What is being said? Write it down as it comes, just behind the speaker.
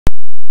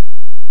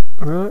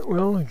Right,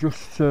 well, I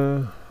just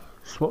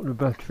swapped the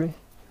battery,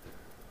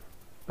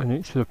 and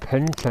it's a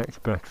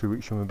Pentax battery,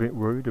 which I'm a bit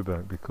worried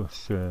about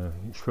because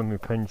it's from my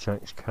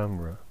Pentax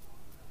camera,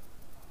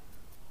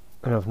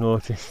 and I've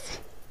noticed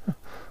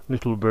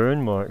little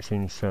burn marks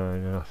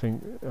inside,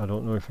 and I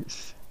don't know if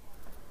it's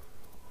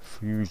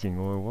fusing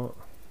or what.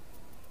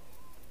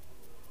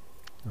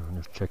 I'm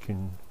just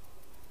checking.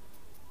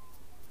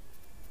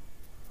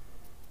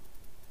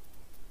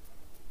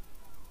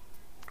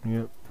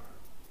 Yep.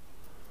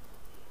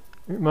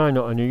 It might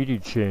not have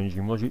needed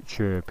changing, was it,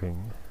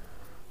 chirping?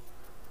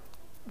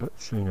 But,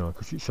 you know,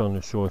 because it's on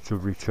a sort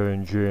of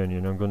return journey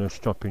and I'm going to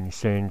stop in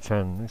St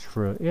Anne's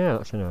for yeah,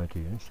 that's an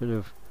idea. Instead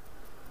of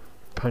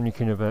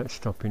panicking about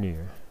stopping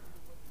here,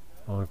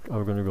 I'm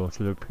going to go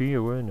to the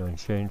pier, weren't I, in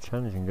St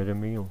Anne's and get a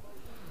meal.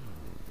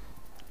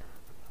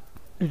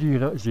 Did you hear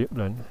that zip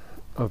then?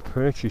 I've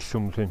purchased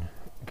something.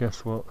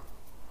 Guess what?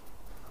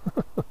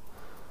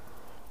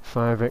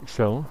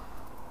 5XL.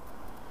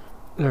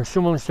 Now,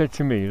 someone said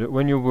to me that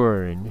when you're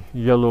wearing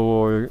yellow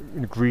or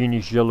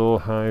greenish yellow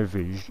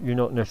hi-viz, you're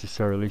not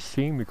necessarily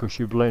seen because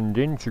you blend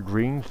into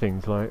green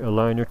things like a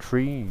line of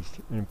trees,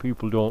 and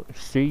people don't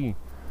see,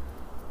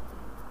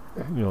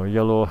 you know,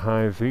 yellow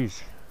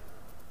hi-viz.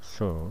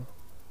 So,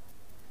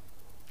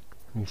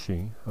 you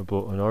see, I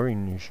bought an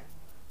orange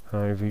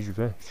hi-viz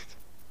vest,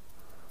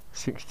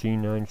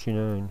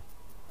 $16.99.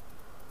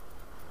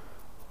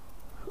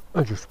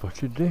 I just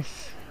spotted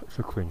this. It's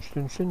a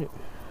coincidence, isn't it?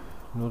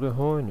 Another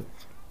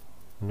Hornet,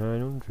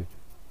 900.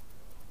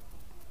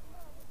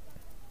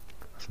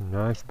 Some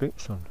nice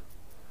bits on.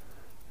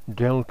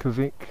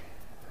 Delcovic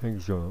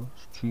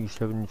exhaust,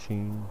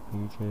 G17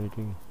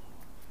 EJD.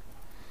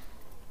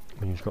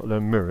 And he's got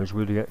them mirrors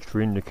with the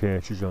extra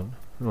indicators on.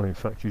 Well, in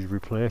fact, he's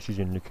replaced his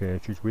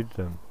indicators with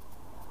them.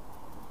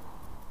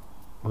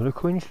 What a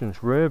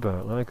coincidence, rare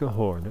about like a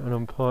Hornet, and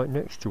I'm parked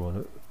next to one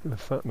at the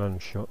Fat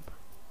Man's shop.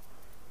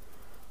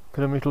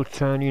 Got them little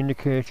tiny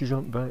indicators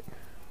on back.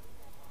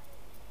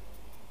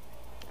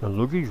 A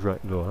luggage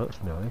rack though,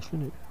 that's nice,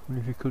 isn't it? I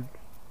wonder if you could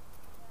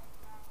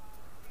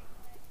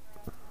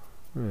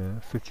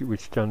fit it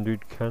with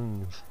standard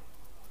cans.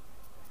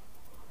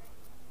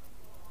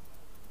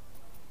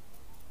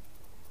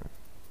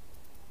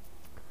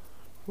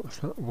 What's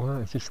that? Why?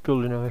 Is it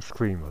spilled an ice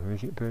cream on, or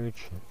is it bird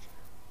shit?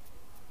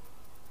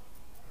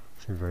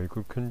 It's in very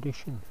good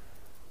condition.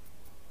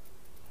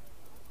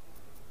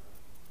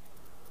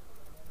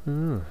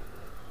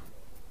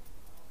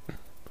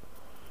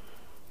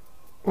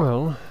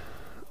 Well,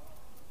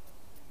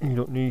 you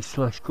don't need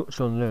slash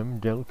cuts on them,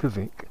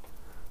 Delcovic.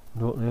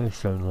 What they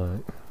sound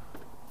like.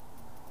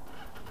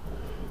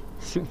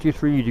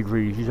 63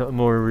 degrees, is that a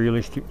more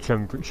realistic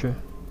temperature?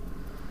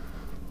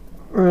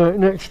 Right,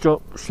 next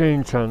stop,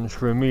 St Anne's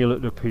for a meal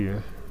at the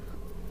pier.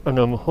 And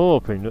I'm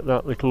hoping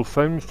that little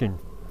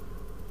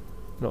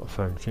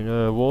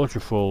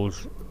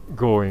waterfall's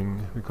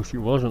going, because it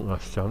wasn't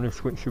last time. They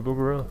switched the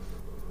bugger off.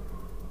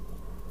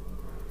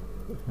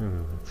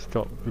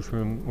 Stop just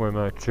where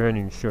my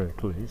turning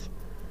circle is.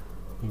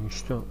 He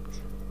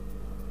stopped.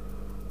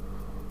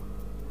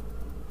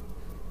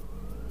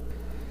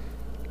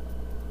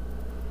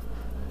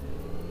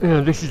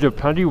 Yeah, this is a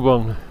paddy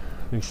one,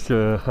 this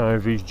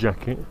hi-viz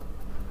jacket.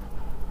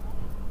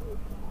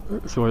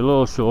 So it'll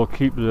also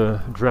keep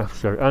the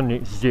drafts out, and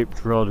it's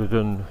zipped rather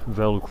than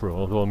velcro,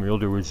 although my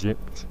other was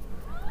zipped.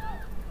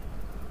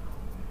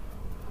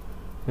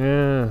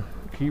 Yeah,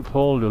 keep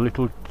hold of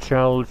little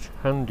child's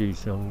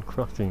handies on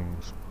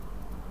crossings.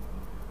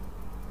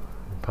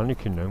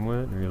 Panicking then,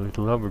 weren't we? A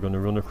little lad were going to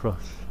run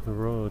across the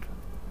road.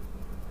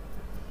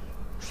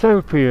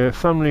 South Pier,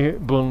 family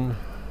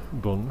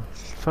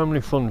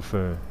family fun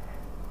fair.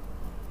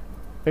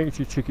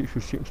 80 tickets for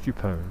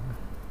 £60.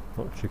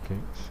 What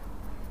tickets?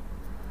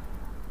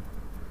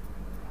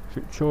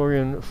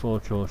 Victorian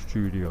Photo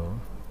Studio.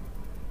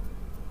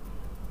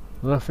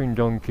 Laughing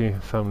Donkey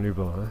Family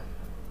Bar.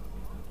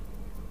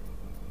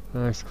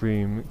 Ice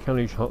cream,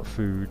 Kelly's Hot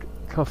Food,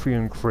 coffee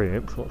and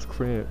crepes. What's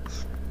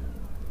crepes?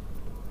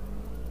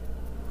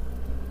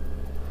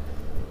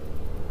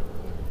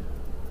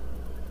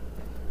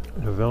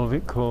 The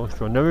Velvet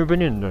Coaster. I've never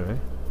been in there.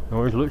 It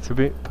always looks a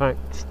bit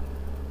packed.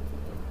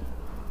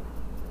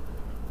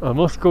 I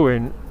must go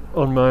in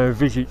on my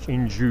visit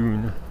in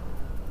June.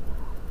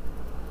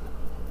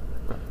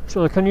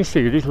 So can you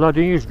see this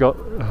laddie has got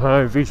a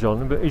hi-viz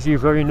on, but is he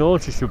very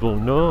noticeable?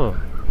 No.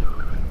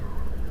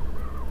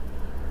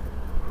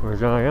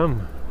 Whereas I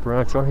am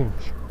bright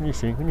orange. Can you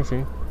see?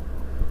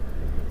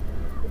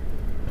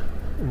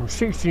 And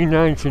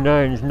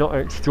 $16.99 is not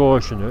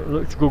extortionate, it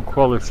looks good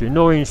quality.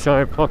 No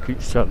inside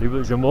pockets sadly, but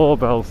there's a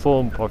mobile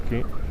phone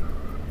pocket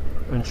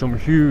and some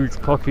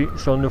huge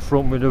pockets on the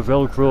front with a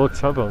velcro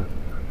tab on.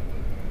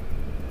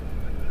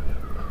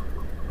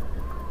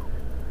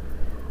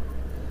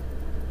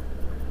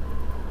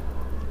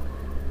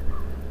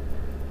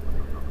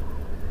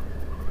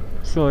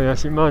 So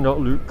yes, it might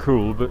not look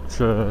cool,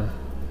 but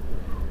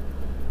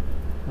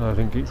I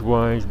think it's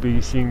wise.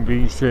 Be seen,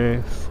 be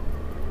safe.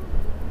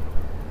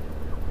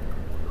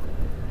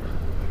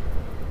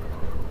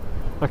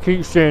 I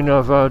keep saying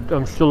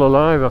I'm still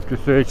alive after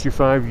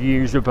 35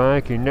 years of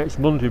biking. Next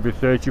month it'll be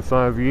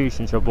 35 years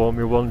since I bought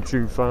my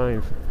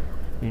 125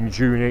 in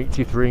June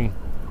 '83.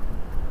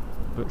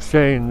 But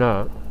saying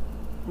that,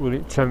 will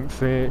it tempt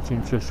fate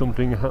into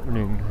something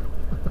happening?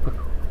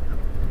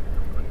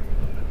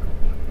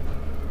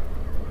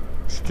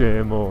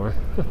 Stay more.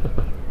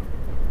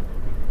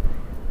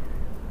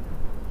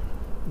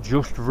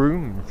 Just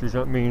rooms, does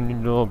that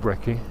mean no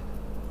brekkie?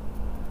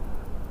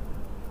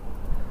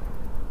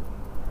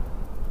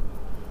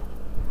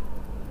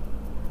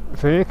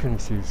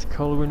 Vacancies,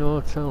 Colwyn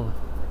Hotel.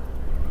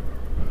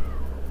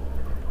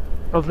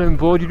 Have them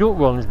boarded up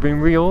ones been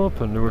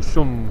reopened? There were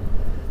some,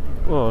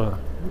 well,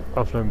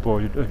 have them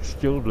boarded,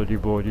 still bloody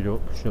boarded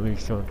up, silly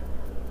sod.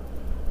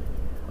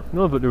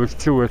 No, but there was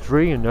 2 or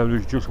 3 and now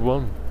there's just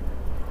one.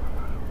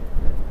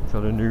 Is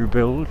that a new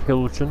build,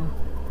 Hilton?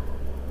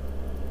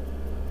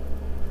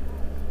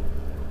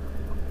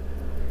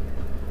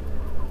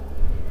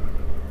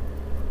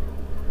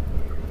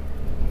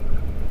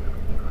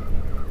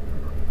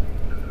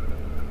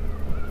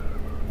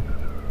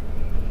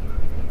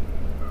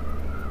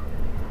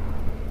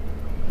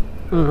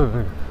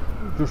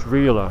 Just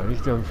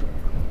realised I've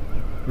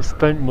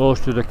spent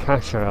most of the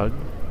cash I had.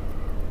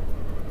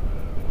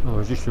 Oh,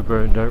 is this a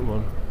burned out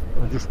one?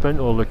 I just spent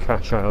all the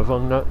cash I have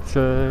on that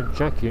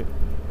jacket.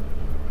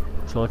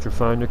 So I have to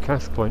find a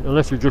cash point.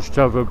 Unless I just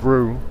have a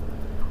brew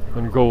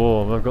and go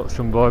home. I've got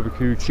some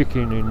barbecue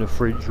chicken in the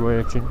fridge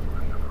waiting.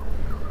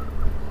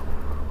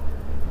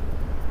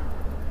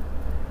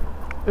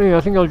 Yeah,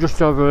 I think I'll just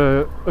have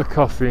a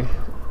coffee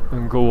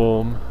and go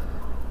home,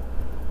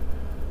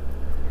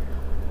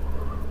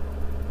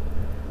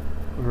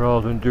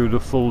 rather than do the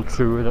full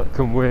tour. That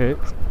can wait.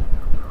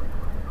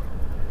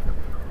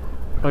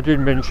 I did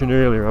mention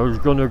earlier I was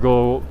going to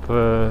go up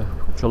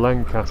to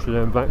Lancaster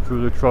then back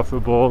through the Trough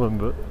of Bowland,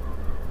 but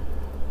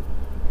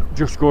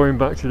just going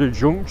back to the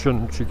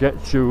junction to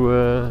get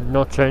to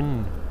Knott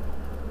End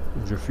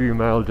is a few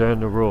miles down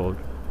the road.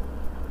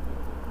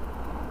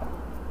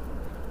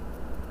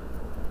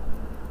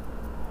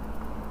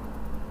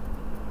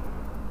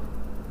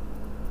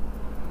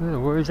 Yeah,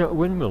 where is that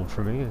windmill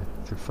from here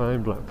to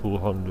find Blackpool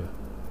Honda?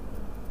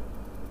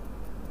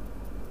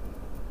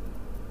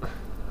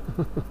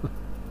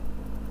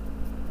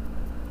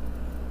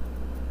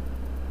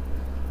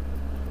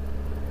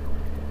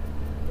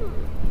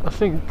 I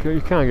think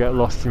you can't get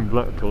lost in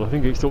Blackpool. I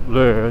think it's up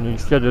there, and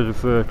instead of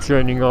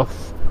turning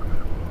off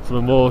for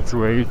the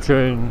motorway you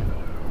turn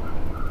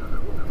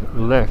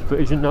left. But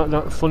isn't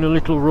that funny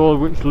little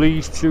road which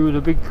leads to the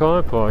big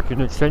car park in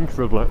the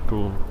centre of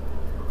Blackpool?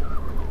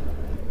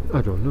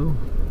 I don't know.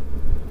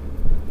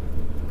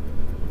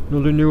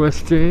 Another new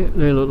estate.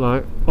 They look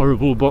like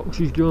horrible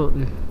boxes,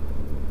 don't they?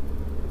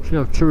 They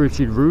have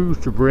turreted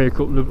roofs to break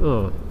up the...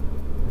 oh,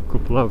 a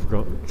couple have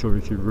got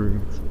turreted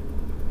roofs.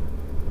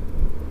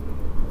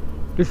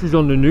 This was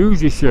on the news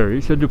this area.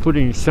 It said they're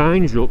putting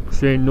signs up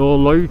saying no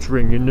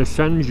loitering in the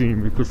sand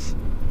dune because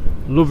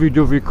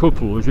lovey-dovey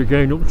couples are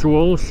getting up to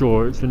all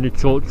sorts, and they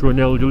talk to an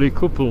elderly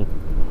couple.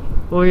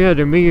 Oh yeah,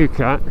 the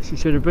meerkats. He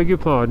said, I beg your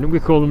pardon, we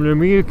call them the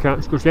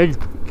meerkats because heads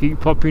keep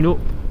popping up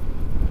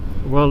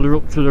while they're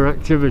up to their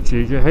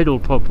activities. A head will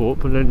pop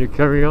up and then they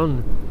carry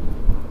on.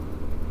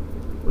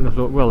 And I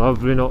thought, well,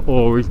 have they not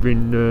always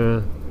been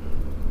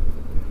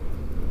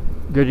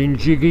getting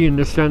jiggy in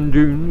the sand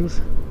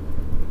dunes?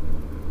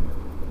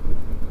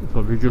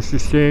 Probably just the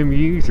same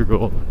years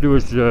ago. There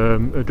was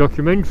a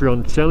documentary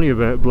on telly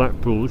about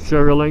Blackpool,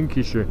 Sarah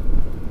Lancashire,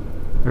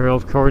 her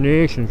off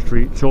Coronation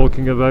Street,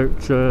 talking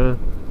about you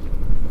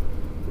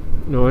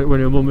know, when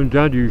her mum and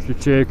dad used to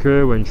take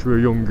her when she was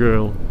a young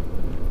girl.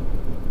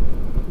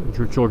 And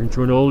she was talking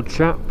to an old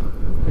chap.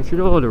 He said,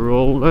 oh, they're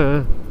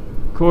all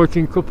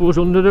courting couples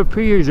under the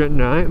piers at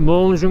night,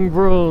 moans and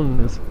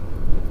groans.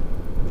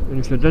 And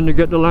he said, then they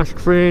get the last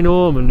train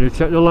home and they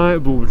take the light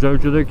bulbs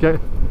out of the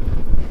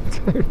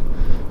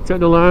take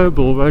the light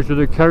bulb out of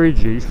the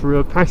carriages for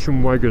a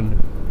passion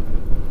wagon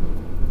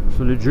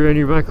for the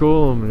journey back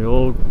home. And it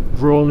all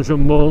groans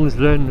and moans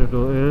then. I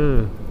thought,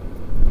 yeah.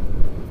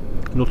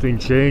 Nothing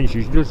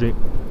changes, does it?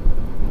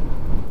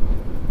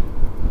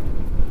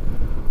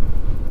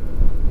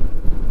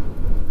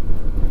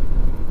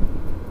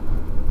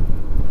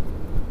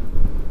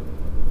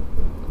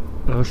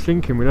 I was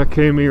thinking when I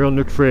came here on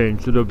the train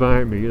to the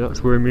bike meet,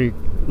 that's where my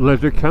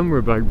leather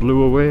camera bag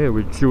blew away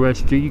with 2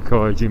 SD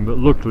cards in, but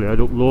luckily I'd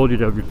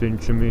uploaded everything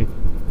to my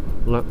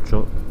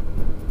laptop.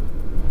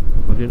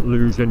 I didn't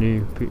lose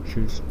any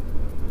pictures.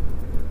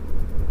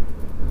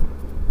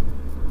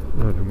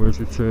 Then where's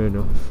the turn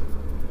off?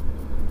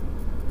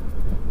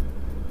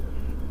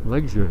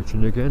 Legs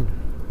hurting again.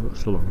 Not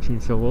so long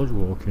since I was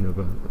walking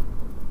about.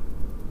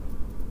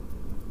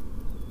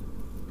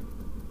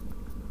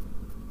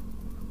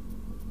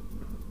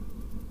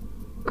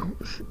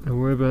 Now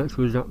whereabouts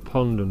was that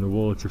pond and the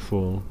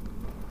waterfall?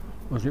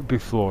 Was it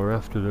before or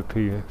after the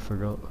pier?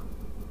 Forgot.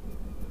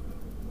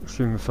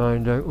 Soon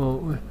find out,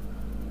 won't we?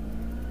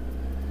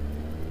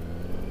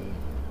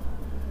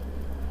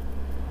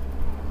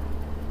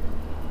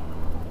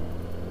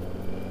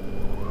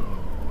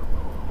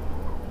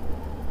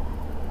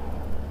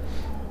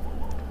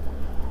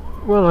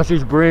 Well, as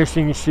his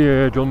bracings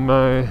here done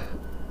my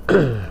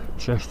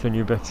chest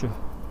any better.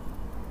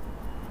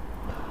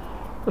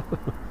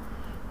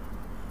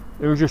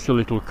 It was just a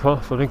little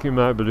cough. I think it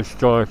might be the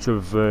start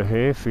of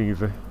hay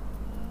fever.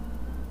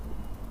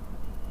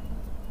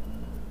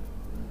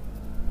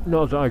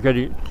 Not that I get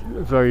it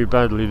very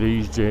badly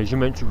these days. You're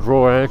meant to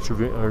grow out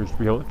of it. I was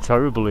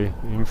terribly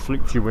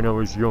inflicted when I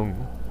was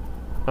young.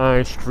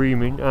 Eyes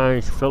streaming,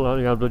 eyes felt like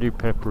they had bloody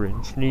pepper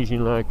in,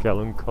 sneezing like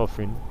hell and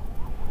coughing.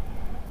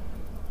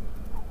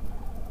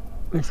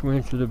 This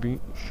way to the beach.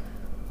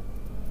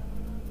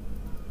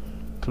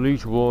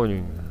 Police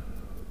warning.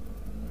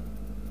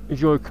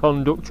 Is your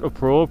conduct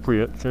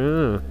appropriate?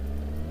 Is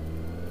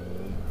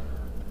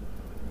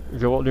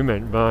that what they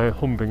meant by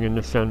humping in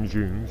the sand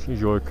dunes?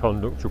 Is your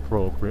conduct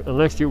appropriate?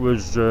 Unless it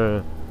was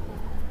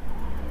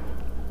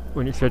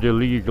when it said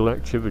illegal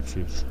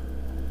activities.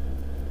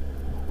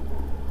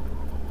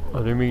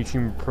 Are they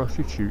meeting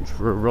prostitutes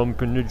for a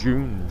romp in the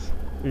dunes?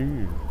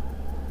 Ew.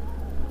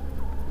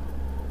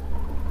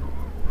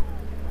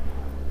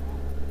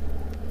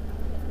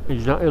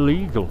 Is that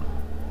illegal?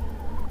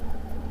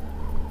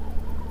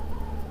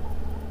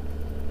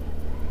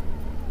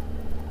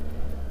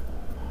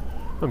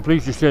 I'm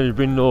pleased to say there's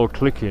been no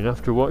clicking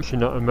after watching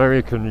that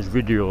American's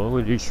video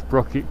with his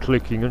sprocket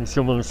clicking, and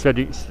someone said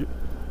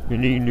you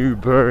need new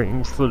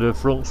bearings for the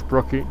front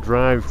sprocket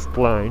drive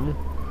spline.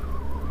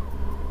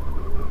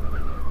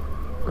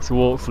 So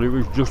hopefully it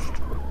was just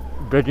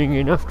bedding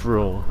in after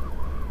all.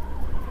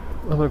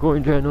 Am I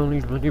going down on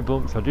these bloody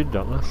bumps? I did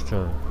that last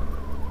time.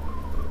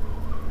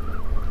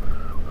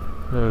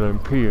 Now then,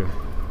 pier.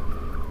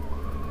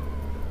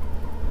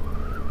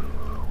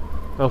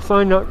 I'll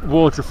find that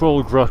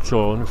waterfall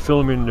grotto and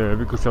film in there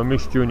because I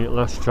missed doing it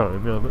last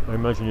time. I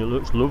imagine it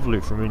looks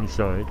lovely from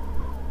inside.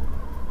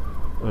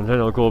 And then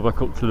I'll go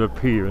back up to the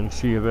pier and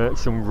see about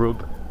some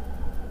grub.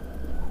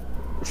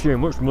 See how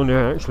much money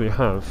I actually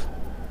have.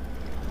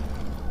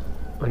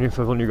 And if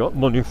I've only got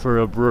money for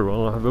a brew,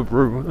 I'll have a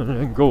brew and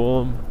then go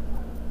home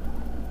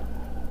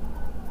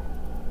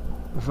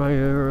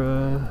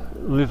via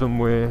Lytham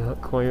Way,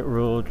 that quiet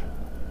road.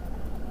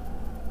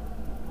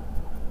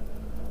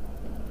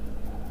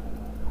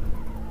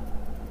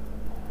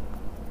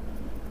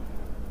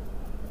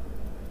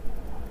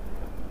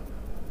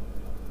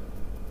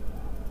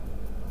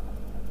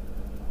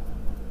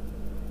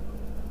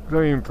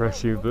 Very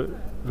impressive, but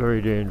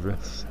very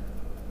dangerous.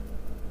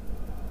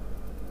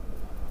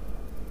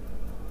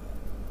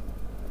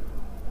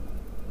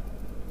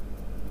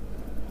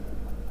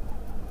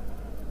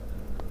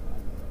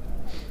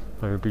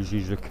 How busy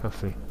is the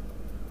cafe?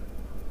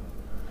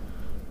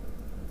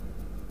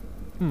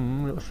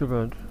 Not so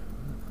bad.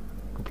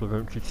 A couple of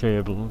empty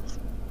tables.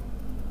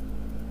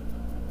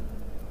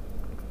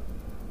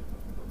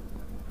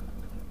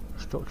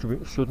 Stopped a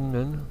bit sudden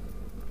then.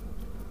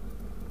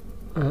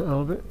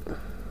 Albert,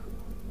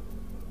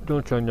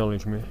 don't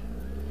acknowledge me.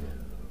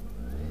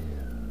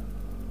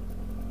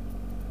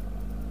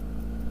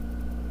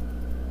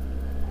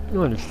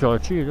 No, they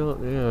start here,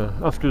 don't they? Yeah,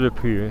 after the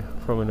pier,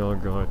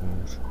 Promenade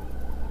Gardens.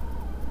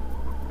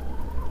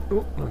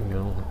 Oh, there we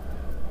go.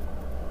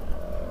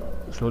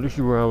 So this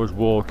is where I was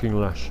walking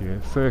last year.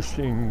 First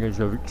thing is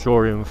a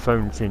Victorian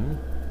fountain.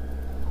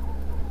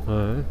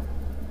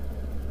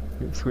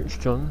 It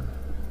switched on.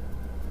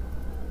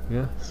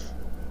 Yes.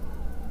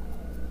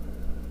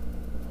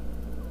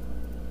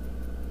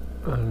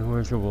 And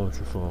where's the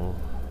waterfall?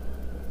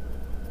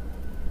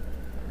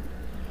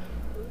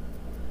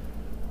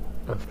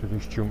 After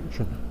this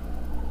junction.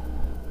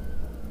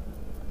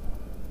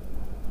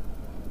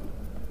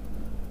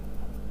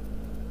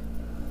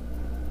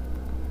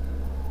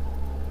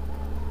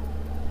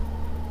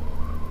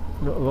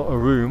 Not a lot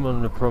of room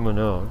on the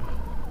promenade.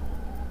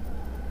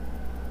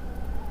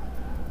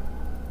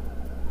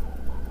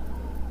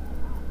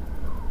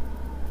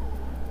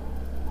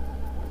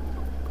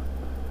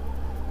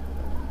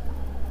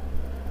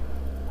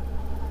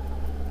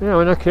 Yeah,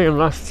 when I came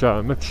last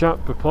time, a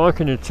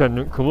parking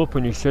attendant come up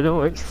and he said,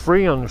 "Oh, it's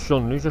free on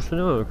Sundays." I said,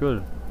 "Oh,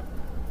 good.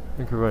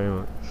 Thank you very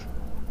much."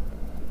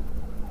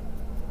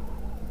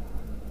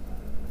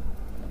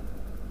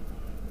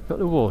 Got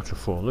the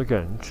waterfall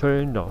again,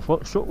 turned off.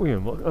 What's up with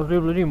him? What, have they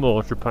bloody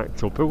motor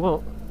packed up or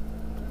what?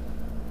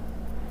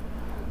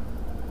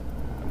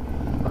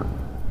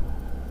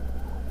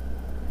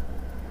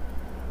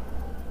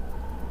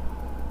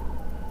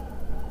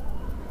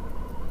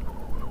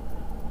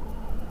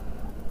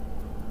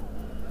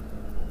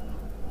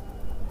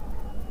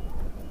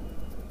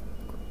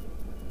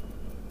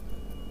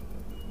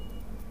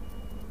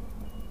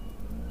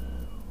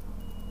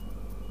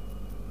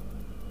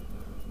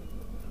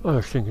 I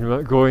was thinking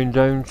about going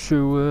down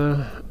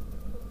to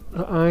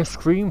the ice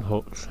cream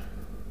hut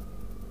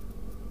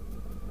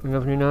and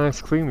having an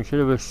ice cream instead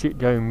of a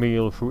sit-down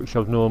meal for which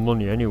I've no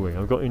money anyway.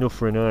 I've got enough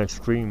for an ice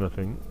cream, I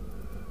think.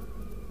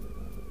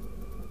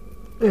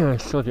 Yeah,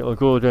 sod it, I'll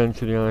go down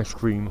to the ice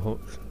cream hut.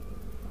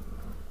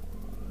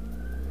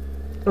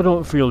 I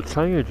don't feel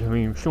tired. I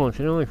mean, someone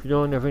said, "Oh, if you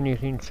don't have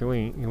anything to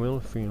eat, you will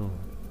feel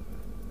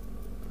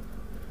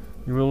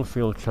You will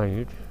feel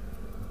tired.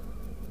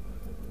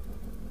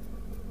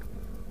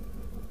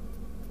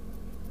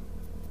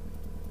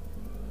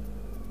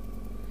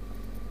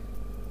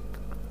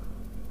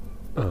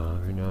 Ah,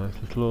 very nice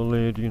little old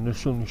lady in the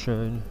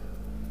sunshine.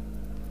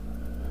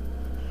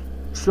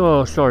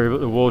 So sorry but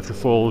the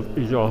waterfall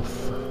is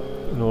off.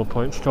 No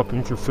point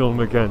stopping to film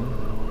again.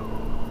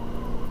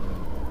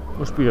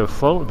 Must be her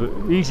fault, but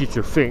easy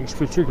to fix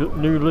for a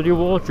new bloody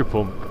water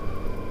pump.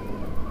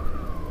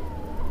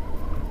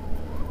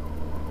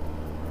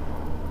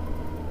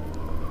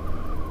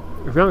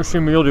 If you haven't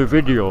seen my other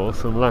video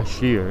from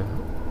last year,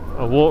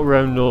 I walked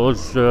around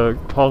those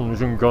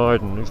ponds and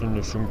gardens and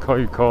there's some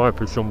koi carp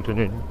or something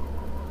in.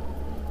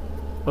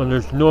 And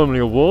there's normally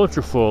a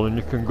waterfall and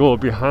you can go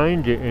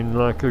behind it in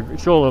like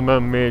it's all a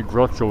man-made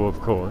grotto of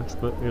course,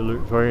 but it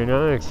looked very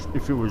nice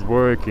if it was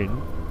working.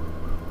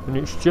 And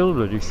it's still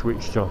bloody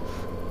switched off.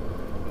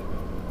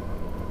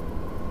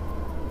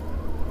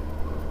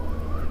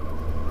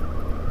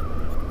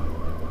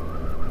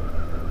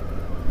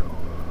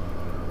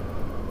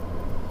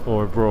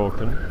 Or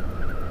broken.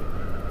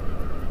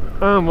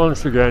 And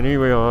once again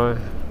here we are.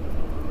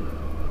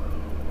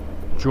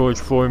 George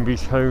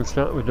Formby's house,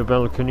 that with the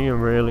balcony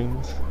and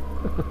railings.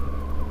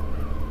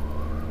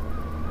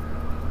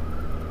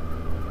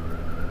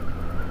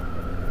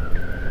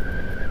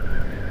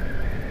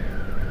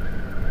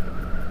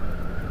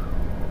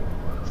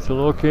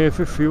 Still okay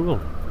for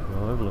fuel.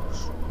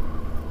 Marvellous.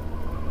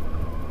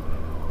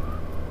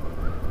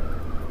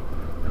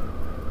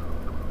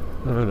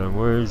 I don't know,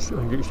 where's, I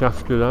think it's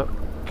after that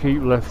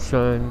keep left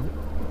sign,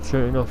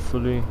 turn off for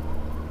the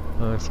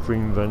ice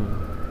cream van.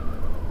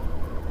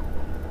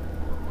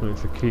 Well,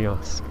 it's a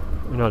kiosk.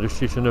 And I had to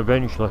sit on a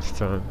bench last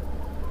time,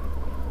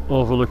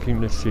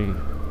 overlooking the sea.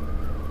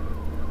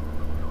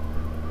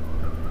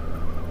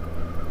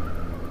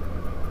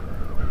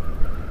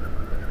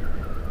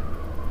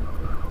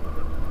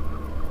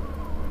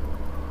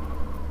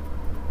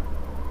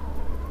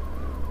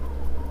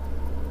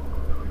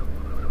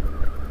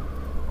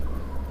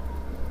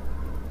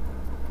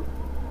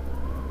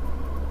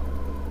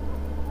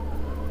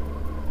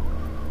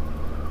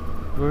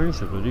 Where is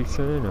the bloody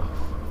turn off?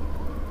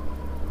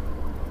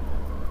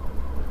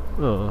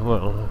 Oh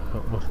well,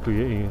 that must be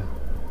it here.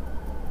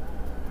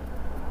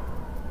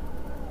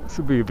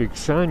 Should be a big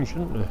sign,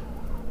 shouldn't there?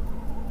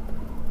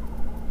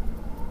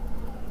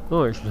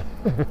 Oh, it's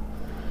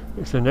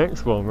it's the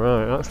next one,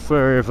 right? That's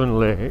Fairhaven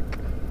Lake,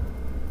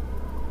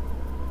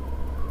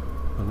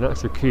 and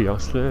that's a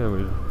kiosk there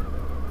with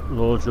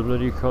loads of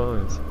bloody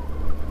cars.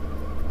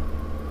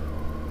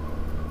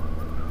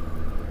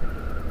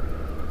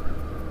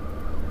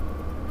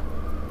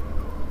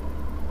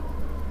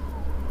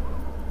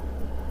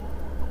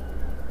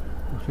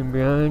 Nothing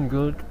behind,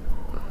 good.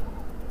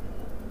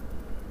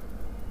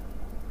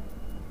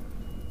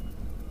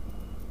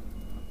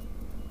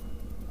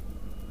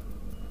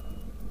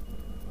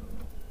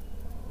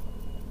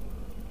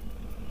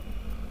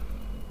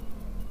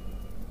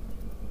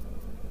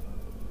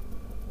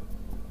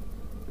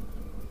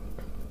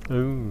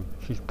 Oh,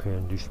 she's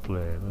paying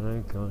display, my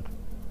god.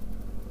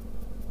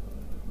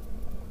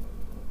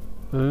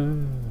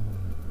 Oh,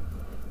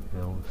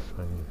 yeah,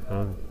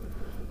 fine.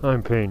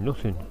 I'm paying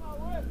nothing.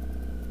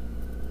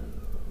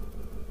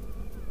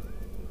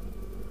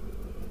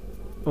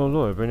 Oh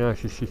look, it'd be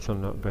nice to sit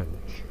on that bench.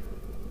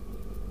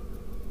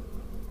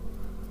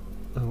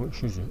 How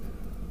much is it?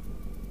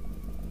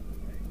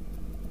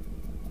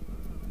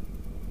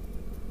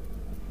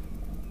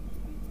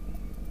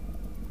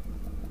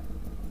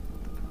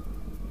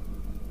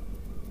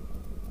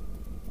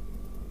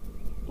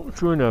 Up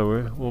to an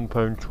hour,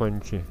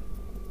 £1.20.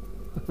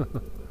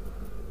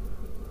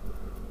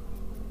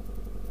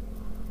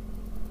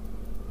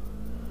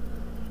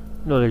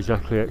 Not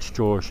exactly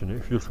extortionate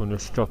if you just want to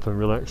stop and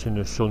relax in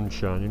the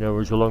sunshine. An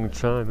hour's a long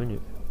time, isn't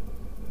it?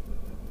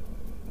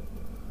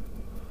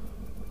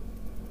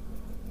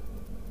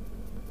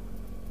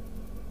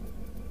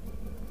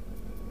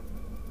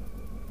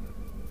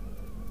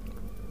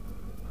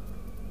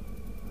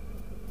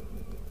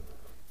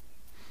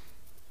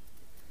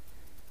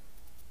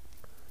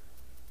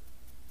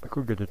 I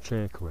could get a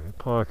takeaway,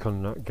 park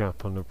on that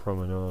gap on the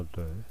promenade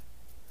there,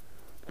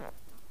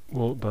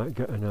 walk back,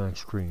 get an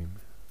ice cream.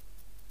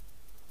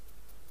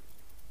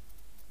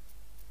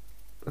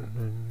 And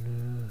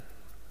then,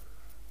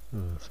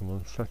 oh,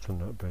 someone sat on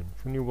that bench.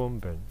 Only one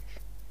bench.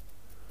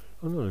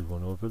 Oh no, there's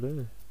one over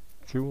there.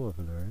 Two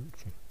over there,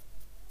 empty.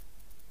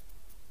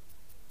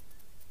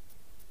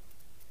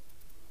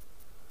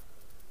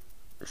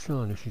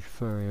 So this is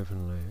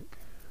Fairhaven Lake.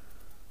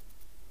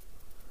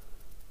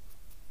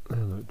 They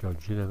look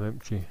dodgy, them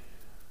empty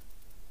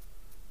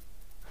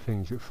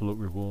things that fill up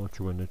with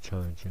water when the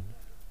tide's in.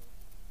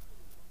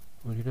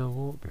 Where did I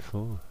walk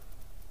before?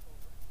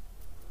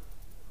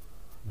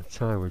 The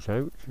tide was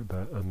out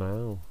about a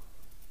mile.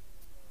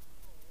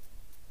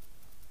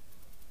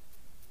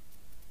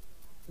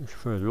 It's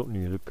further up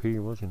near the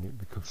pier, wasn't it?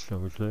 Because I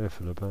was there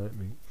for the bike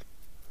meet.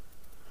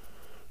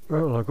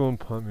 Right, well, I'll go and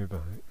point my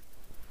bike.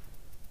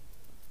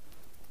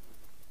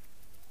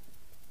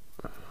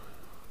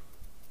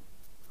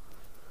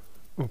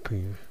 up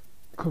here,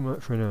 come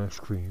out for an ice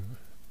cream,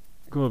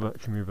 go back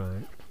to my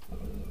bike.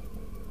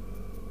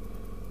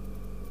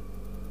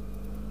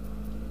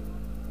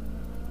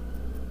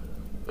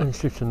 And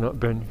sit on that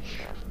bench.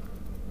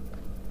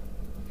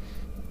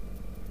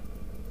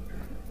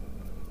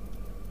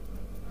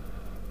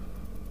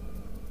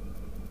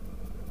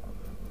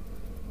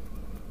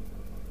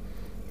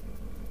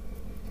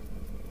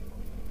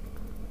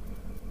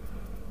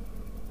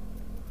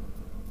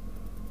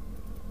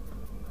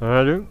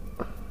 I do.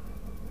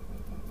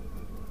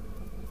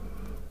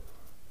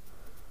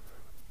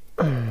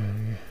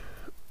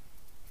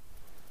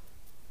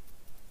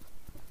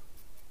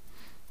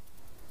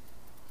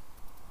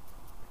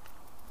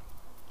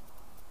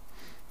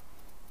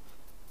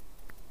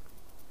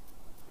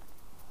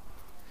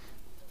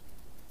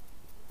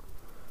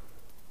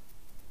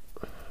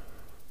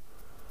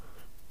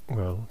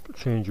 Well,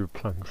 change of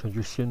plans, I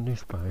just seen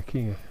this bike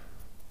here.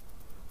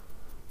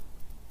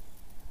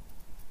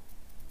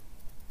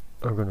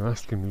 I'm going to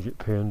ask him, is it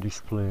pay on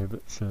display,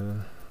 but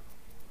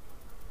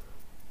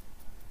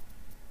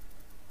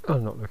I'll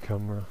knock the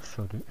camera,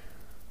 sod it.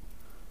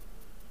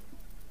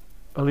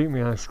 I'll eat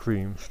my ice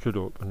cream, stood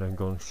up, and then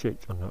go and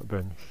sit on that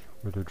bench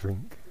with a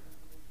drink.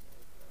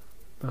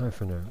 Bye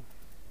for now.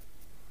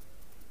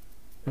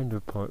 End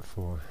of part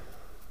 4.